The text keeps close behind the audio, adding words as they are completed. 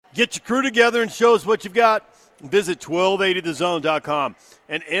Get your crew together and show us what you've got. Visit 1280thezone.com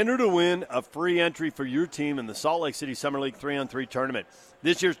and enter to win a free entry for your team in the Salt Lake City Summer League 3-on-3 tournament.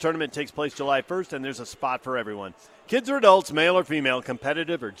 This year's tournament takes place July 1st, and there's a spot for everyone. Kids or adults, male or female,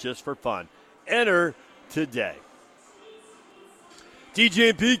 competitive or just for fun. Enter today. DJ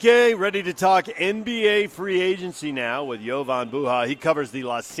and PK ready to talk NBA free agency now with Jovan Buha. He covers the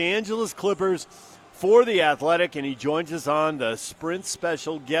Los Angeles Clippers for The Athletic, and he joins us on the Sprint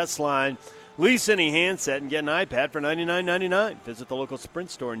Special guest line. Lease any handset and get an iPad for $99.99. Visit the local Sprint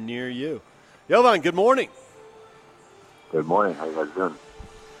store near you. Jovan, good morning. Good morning. How you guys doing?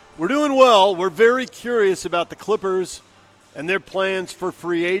 We're doing well. We're very curious about the Clippers and their plans for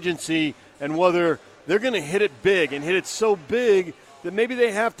free agency and whether they're going to hit it big and hit it so big that maybe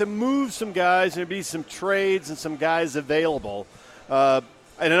they have to move some guys and there'll be some trades and some guys available. And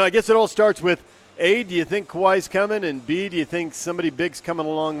I guess it all starts with, A, do you think Kawhi's coming? And B, do you think somebody big's coming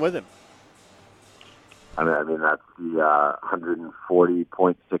along with him? I mean that's the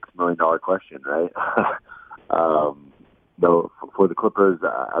 $140.6 million question, right? No, for the Clippers,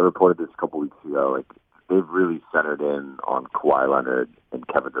 I reported this a couple weeks ago. Like, they've really centered in on Kawhi Leonard and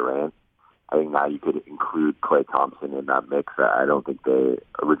Kevin Durant. I think now you could include Klay Thompson in that mix. I don't think they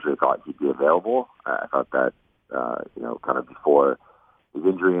originally thought he'd be available. I thought that, kind of before his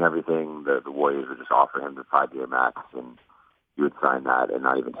injury and everything, the Warriors would just offer him the 5-year max, and he would sign that and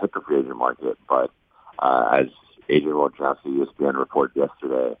not even hit the free agent market. But as Adrian Wojnarowski, ESPN, reported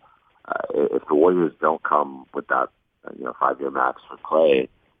yesterday, if the Warriors don't come with that 5-year max for Klay,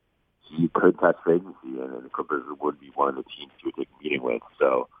 he could test free agency, and the Clippers would be one of the teams he would take a meeting with.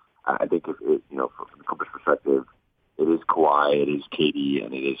 So I think if it, from the Clippers' perspective, it is Kawhi, it is KD,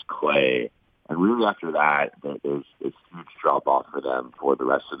 and it is Klay. And really after that, there's this huge drop-off for them for the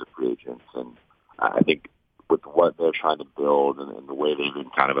rest of the free agents. And I think with what they're trying to build and the way they've been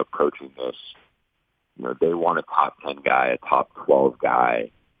kind of approaching this, they want a top 10 guy, a top 12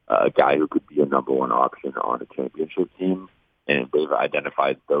 guy, a guy who could be a number one option on a championship team. And they've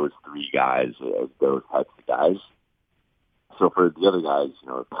identified those 3 guys as those types of guys. So for the other guys,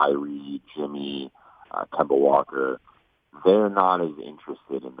 Kyrie, Jimmy, Kemba Walker, they're not as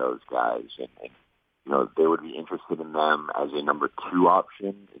interested in those guys. And they would be interested in them as a number 2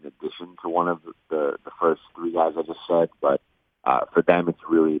 option in addition to one of the first 3 guys I just said. But for them, it's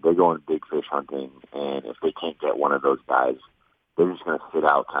really, they're going big fish hunting. And if they can't get one of those guys, they're just going to sit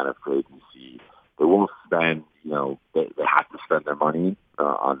out kind of free agency. They won't spend, they have to spend their money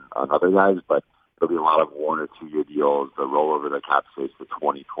on other guys, but there'll be a lot of 1 or 2 year deals that roll over the cap space for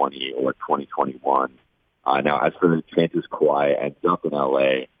 2020 or 2021. Now, as for the chances Kawhi ends up in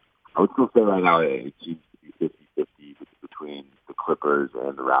LA, I would still say right now it seems to be 50-50 between the Clippers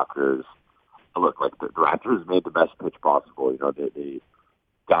and the Raptors. Look, like the Raptors made the best pitch possible. They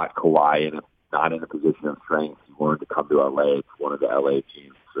got Kawhi not in a position of strength. He wanted to come to LA. It's one of the LA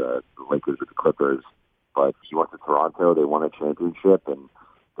teams, the Lakers with the Clippers. But he went to Toronto. They won a championship, and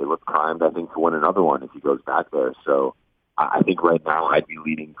they look primed, I think, to win another one if he goes back there. So I think right now I'd be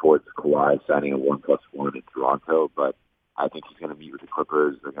leaning towards Kawhi signing a 1+1 in Toronto, but I think he's going to meet with the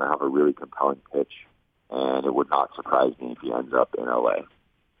Clippers. They're going to have a really compelling pitch, and it would not surprise me if he ends up in LA.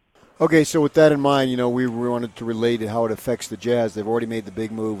 Okay, so with that in mind, we wanted to relate how it affects the Jazz. They've already made the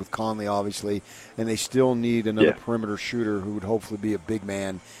big move with Conley, obviously, and they still need another perimeter shooter who would hopefully be a big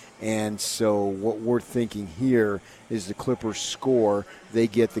man. And so what we're thinking here is the Clippers score, they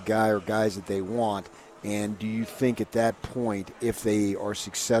get the guy or guys that they want. And do you think at that point, if they are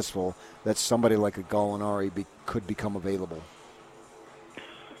successful, that somebody like a Gallinari could become available?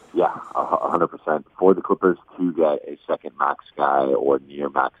 Yeah, 100%. For the Clippers to get a second max guy or near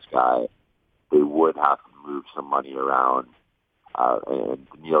max guy, they would have to move some money around. And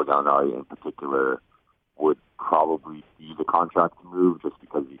Danilo Gallinari in particular would probably be the contract to move just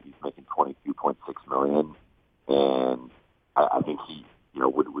because he's making $22.6 million. And I think he,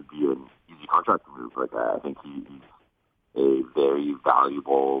 would be an easy contract to move. Like, I think he's a very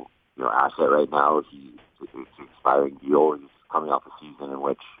valuable, asset right now. It's an expiring deal. He's coming off a season in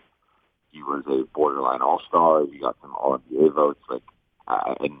which he was a borderline all-star. He got some All-NBA votes.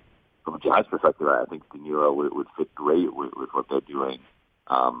 And from a Jazz perspective, I think Danilo would fit great with what they're doing.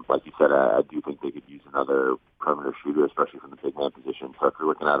 Like you said, I do think they could use another perimeter shooter, especially from the big man position. So if you're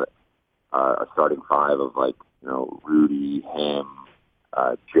looking at a starting 5 of Rudy, him,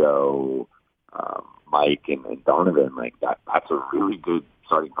 Joe, Mike, and Donovan, that's a really good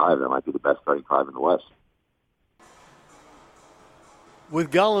starting 5. That might be the best starting 5 in the West. With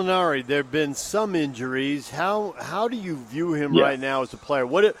Gallinari, there have been some injuries. How do you view him right now as a player?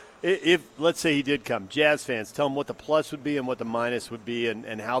 What If let's say he did come, Jazz fans, tell him what the plus would be and what the minus would be,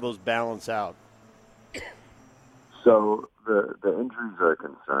 and how those balance out. So the injuries are a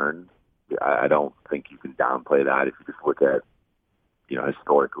concern. I don't think you can downplay that. If you just look at,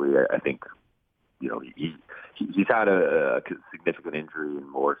 historically, I think, he's had a significant injury in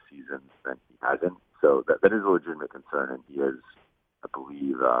more seasons than he hasn't. So that is a legitimate concern, and he is, I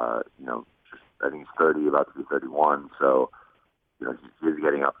believe, I think he's 30, about to be 31. So, he is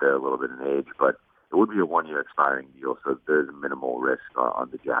getting up there a little bit in age, but it would be a one-year expiring deal, so there's a minimal risk on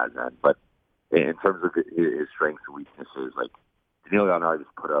the Jazz end. But in terms of his strengths and weaknesses, like Danilo Gallinari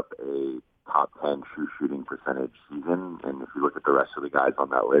just put up a top 10 shooting percentage season, and if you look at the rest of the guys on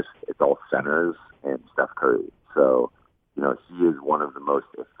that list, it's all centers and Steph Curry. So, he is one of the most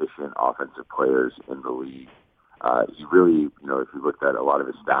efficient offensive players in the league. He really, if you looked at a lot of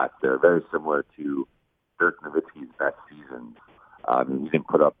his stats, they're very similar to Dirk Nowitzki's best seasons. He didn't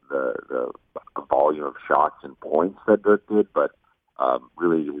put up the volume of shots and points that Dirk did, but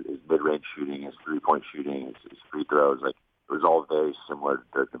really his mid-range shooting, his three-point shooting, his free throws, like it was all very similar to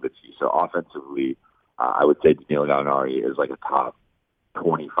Dirk Nowitzki. So offensively, I would say Danilo Gallinari is like a top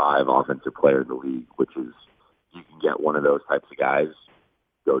 25 offensive player in the league, which is, you can get one of those types of guys,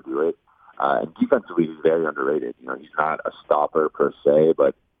 go do it. And defensively, he's very underrated. He's not a stopper per se,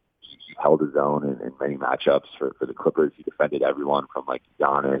 but he held his own in many matchups for the Clippers. He defended everyone from like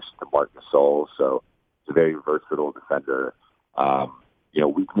Giannis to Marc Gasol. So he's a very versatile defender.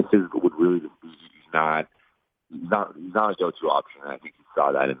 Weaknesses would really just be he's not a go-to option. And I think you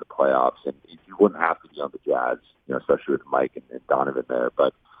saw that in the playoffs. And you wouldn't have to be on the Jazz, especially with Mike and Donovan there.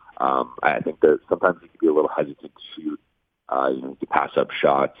 But I think that sometimes he can be a little hesitant to shoot. He can pass up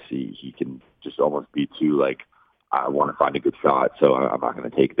shots. He can just almost be too like, I want to find a good shot, so I'm not going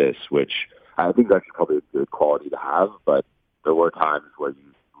to take this, which I think is actually probably a good quality to have. But there were times where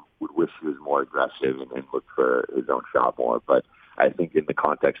you would wish he was more aggressive and look for his own shot more. But I think in the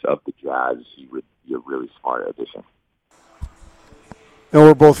context of the Jazz, he would be a really smart addition. And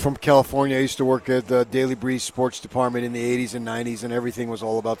we're both from California. I used to work at the Daily Breeze sports department in the 80s and 90s, and everything was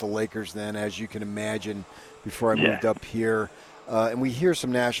all about the Lakers then, as you can imagine, before I moved up here. And we hear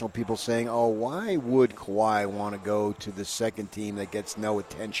some national people saying, why would Kawhi want to go to the second team that gets no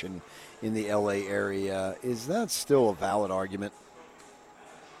attention in the L.A. area? Is that still a valid argument?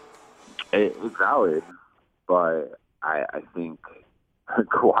 It's valid, but I think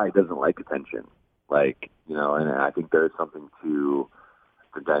Kawhi doesn't like attention. And I think there's something to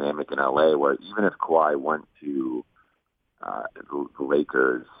the dynamic in L.A. where even if Kawhi went to the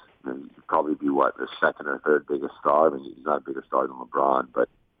Lakers, he'd probably be, the second or third biggest star. I mean, he's not a bigger star than LeBron, but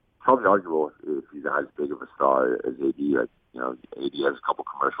it's probably arguable if he's as big of a star as AD. AD has a couple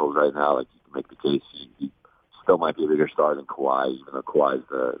commercials right now. You can make the case he still might be a bigger star than Kawhi, even though Kawhi is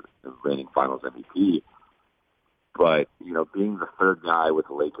the reigning Finals MVP. But, being the third guy with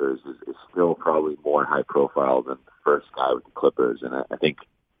the Lakers is still probably more high profile than the first guy with the Clippers. And I think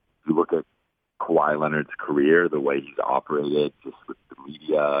if you look at Kawhi Leonard's career, the way he's operated just with the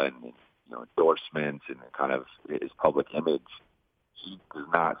media and endorsements and kind of his public image, he does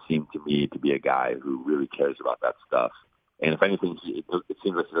not seem to me to be a guy who really cares about that stuff. And if anything, it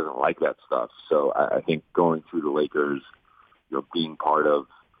seems like he doesn't like that stuff. So I think going through the Lakers, being part of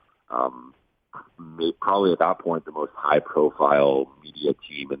probably at that point the most high-profile media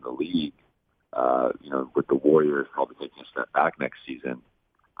team in the league, with the Warriors probably taking a step back next season,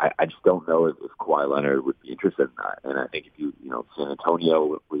 I just don't know if Kawhi Leonard would be interested in that. And I think if San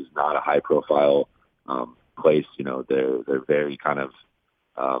Antonio was not a high-profile place, they're very kind of,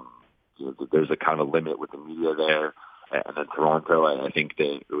 there's a kind of limit with the media there. And then Toronto, I think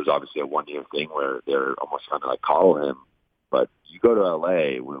that it was obviously a one-year thing where they're almost trying to coddle him. But you go to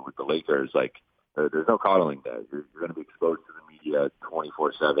LA with the Lakers, there's no coddling there. You're going to be exposed to the media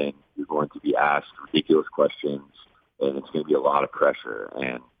 24/7. You're going to be asked ridiculous questions, and it's going to be a lot of pressure.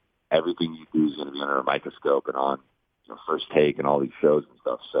 And everything you do is going to be under a microscope and on First Take and all these shows and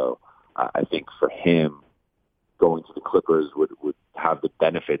stuff. So I think for him, going to the Clippers would have the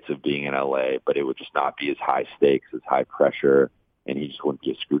benefits of being in LA, but it would just not be as high stakes, as high pressure, and he just wouldn't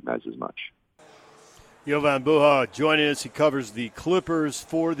get scrutinized as much. Jovan Buha joining us. He covers the Clippers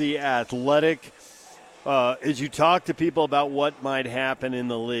for The Athletic. As you talk to people about what might happen in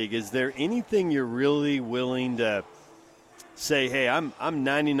the league, is there anything you're really willing to say, hey, I'm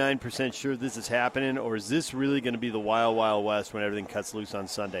 99% sure this is happening, or is this really going to be the wild, wild west when everything cuts loose on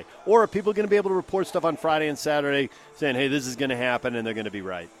Sunday? Or are people going to be able to report stuff on Friday and Saturday saying, hey, this is going to happen, and they're going to be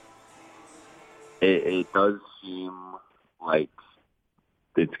right? It does seem like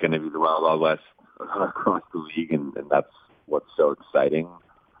it's going to be the wild, wild west across the league, and that's what's so exciting.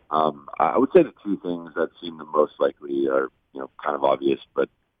 I would say the two things that seem the most likely are, kind of obvious, but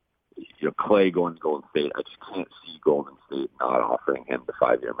Clay going to Golden State, I just can't see Golden State not offering him the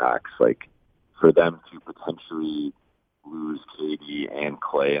 5-year max. Like, for them to potentially lose KD and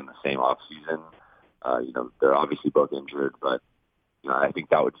Clay in the same offseason, they're obviously both injured, but I think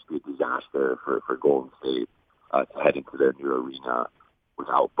that would just be a disaster for Golden State to head into their new arena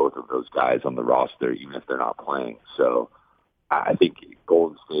without both of those guys on the roster, even if they're not playing. So I think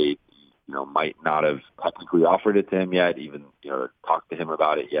Golden State, might not have technically offered it to him yet, even, talked to him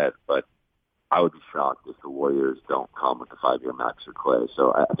about it yet. But I would be shocked if the Warriors don't come with the 5-year max for Clay.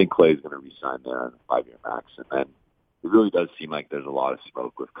 So I think Clay is going to re-sign there on the 5-year max. And then it really does seem like there's a lot of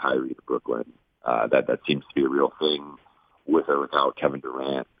smoke with Kyrie to Brooklyn. That seems to be a real thing with or without Kevin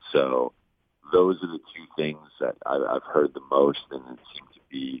Durant. So those are the two things that I've heard the most and it seem to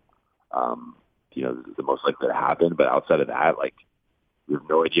be, the most likely to happen. But outside of that, like, we have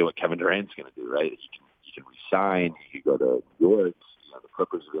no idea what Kevin Durant's going to do, right? He can resign. He could go to New York. The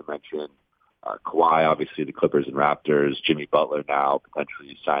Clippers have been mentioned. Kawhi, obviously, the Clippers and Raptors. Jimmy Butler now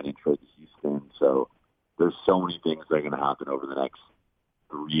potentially signing trade to Houston. So there's so many things that are going to happen over the next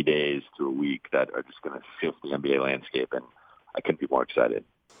 3 days to a week that are just going to shift the NBA landscape, and I couldn't be more excited.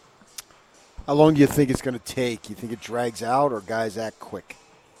 How long do you think it's going to take? You think it drags out or guys act quick?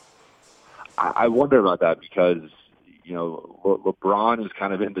 I wonder about that because, LeBron has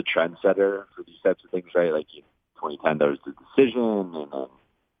kind of been the trendsetter for these types of things, right? Like in 2010, there was the decision, and then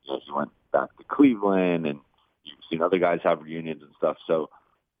he went back to Cleveland, and you've seen other guys have reunions and stuff. So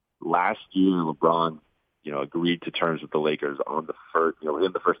last year, LeBron, agreed to terms with the Lakers on the first,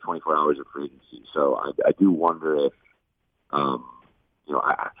 within the first 24 hours of free agency. So I do wonder if,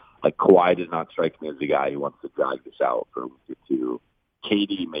 like Kawhi does not strike me as the guy who wants to drag this out for a week or two.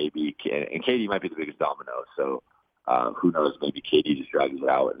 KD maybe, and KD might be the biggest domino. So who knows? Maybe KD just drags it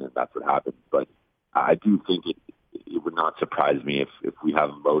out, and then that's what happens. But I do think it would not surprise me if we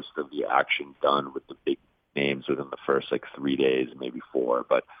have most of the action done with the big names within the first 3 days, maybe 4.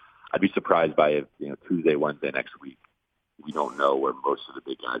 But I'd be surprised by if Tuesday, Wednesday next week we don't know where most of the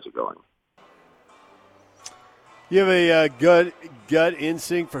big guys are going. You have a gut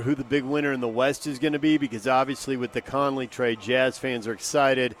instinct for who the big winner in the West is going to be? Because obviously with the Conley trade, Jazz fans are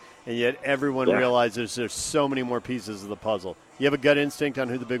excited, and yet everyone realizes there's so many more pieces of the puzzle. You have a gut instinct on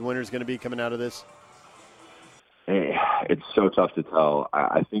who the big winner is going to be coming out of this? Hey, it's so tough to tell.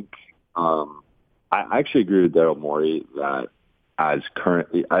 I think I actually agree with Daryl Morey that as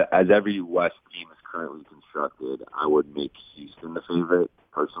every West team is currently constructed, I would make Houston the favorite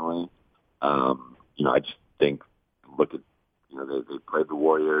personally. I just think look at they played the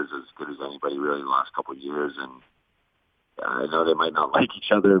Warriors as good as anybody really the last couple of years, and I know they might not like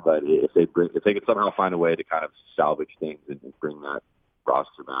each other, but if they could somehow find a way to kind of salvage things and bring that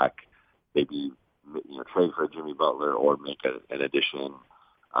roster back, maybe trade for Jimmy Butler or make an addition.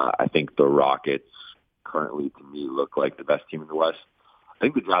 I think the Rockets currently, to me, look like the best team in the West. I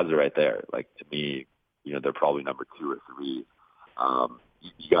think the Jazz are right there. Like, to me, they're probably number 2 or 3.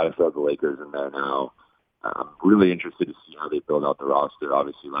 You got to throw the Lakers in there now. I'm really interested to see how they build out the roster.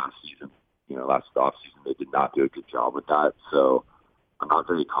 Obviously, last offseason, they did not do a good job with that. So I'm not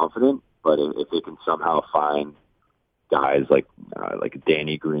very confident. But if they can somehow find guys like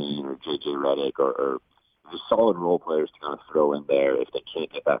Danny Green or JJ Redick or just solid role players to kind of throw in there, if they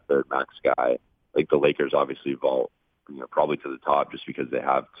can't get that third max guy, like the Lakers obviously vault, probably to the top just because they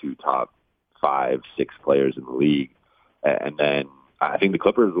have 2 top 5, 6 players in the league. And then I think the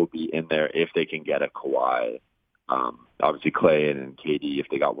Clippers will be in there if they can get a Kawhi. Obviously, Clay and KD, if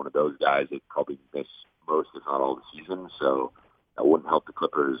they got one of those guys, they'd probably miss most, if not all, the season. So that wouldn't help the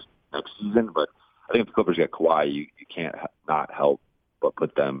Clippers next season. But I think if the Clippers get Kawhi, you can't not help but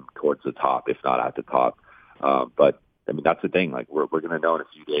put them towards the top, if not at the top. But, I mean, that's the thing. Like, we're going to know in a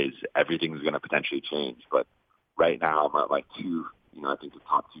few days. Everything's going to potentially change. But right now, my 2, I think the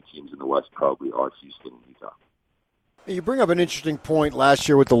top 2 teams in the West probably are Houston and Utah. You bring up an interesting point last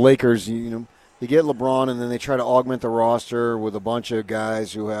year with the Lakers. They get LeBron, and then they try to augment the roster with a bunch of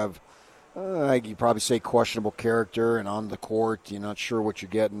guys who have, you probably say, questionable character, and on the court, you're not sure what you're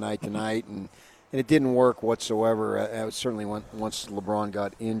getting night to night, and it didn't work whatsoever. Certainly once LeBron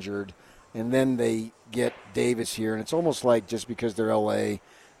got injured, and then they get Davis here, and it's almost like just because they're L.A.,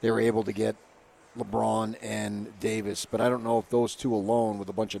 they were able to get LeBron and Davis, but I don't know if those 2 alone with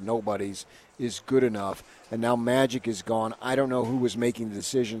a bunch of nobodies is good enough. And now Magic is gone. I don't know who was making the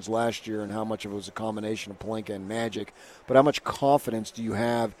decisions last year and how much of it was a combination of Pelinka and Magic, but how much confidence do you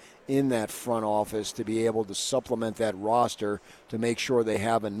have in that front office to be able to supplement that roster to make sure they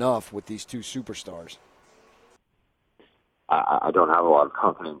have enough with these 2 superstars? I don't have a lot of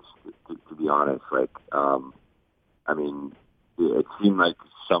confidence, to be honest. Like, I mean, it seemed like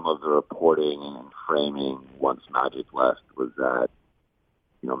some of the reporting and framing once Magic left was that,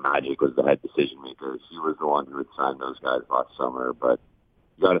 Magic was the head decision maker. He was the one who had signed those guys last summer. But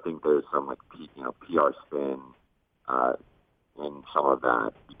you got to think there's some PR spin in some of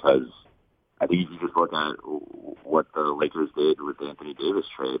that, because I think if you just look at what the Lakers did with the Anthony Davis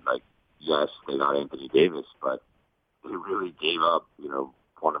trade, like, yes, they got Anthony Davis, but they really gave up,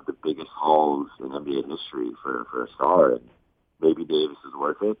 one of the biggest hauls in NBA history for a star, and maybe Davis is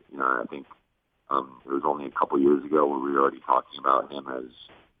worth it. I think it was only a couple years ago where we were already talking about him as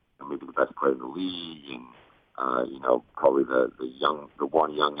maybe the best player in the league, and probably the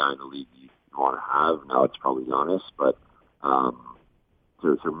one young guy in the league you want to have. Now it's probably Giannis, but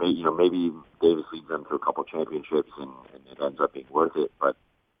so maybe Davis leads them to a couple championships and it ends up being worth it. But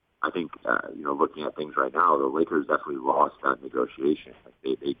I think, looking at things right now, the Lakers definitely lost that negotiation.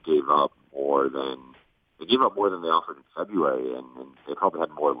 Like they gave up more than they offered in February, and they probably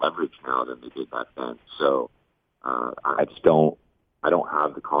had more leverage now than they did back then. So I don't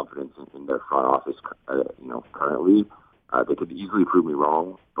have the confidence in their front office, currently. They could easily prove me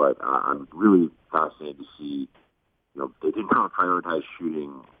wrong, but I'm really fascinated to see. They did not prioritize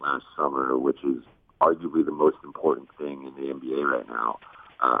shooting last summer, which is arguably the most important thing in the NBA right now,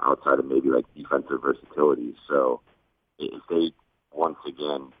 outside of maybe like defensive versatility. So if they once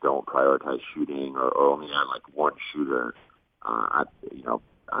again don't prioritize shooting or only add like one shooter, I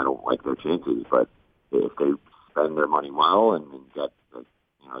don't like their chances. But if they spend their money well and get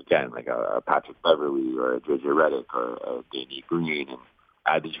like a Patrick Beverly or a JJ Redick or a Danny Green, and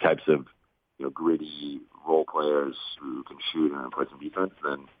add these types of gritty role players who can shoot and play some defense,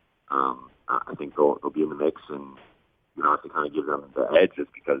 then I think they'll be in the mix, and you have to kind of give them the edge,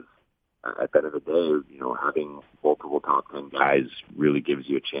 just because at the end of the day, having multiple top 10 guys really gives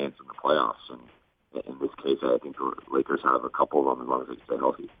you a chance in the playoffs. And in this case, I think the Lakers have a couple of them as long as they stay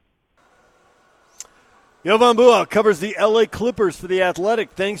healthy. Jovan Buha covers the LA Clippers for The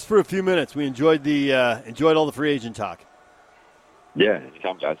Athletic. Thanks for a few minutes. We enjoyed enjoyed all the free agent talk. Yeah,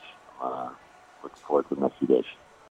 anytime, guys. Looking forward to the next few days.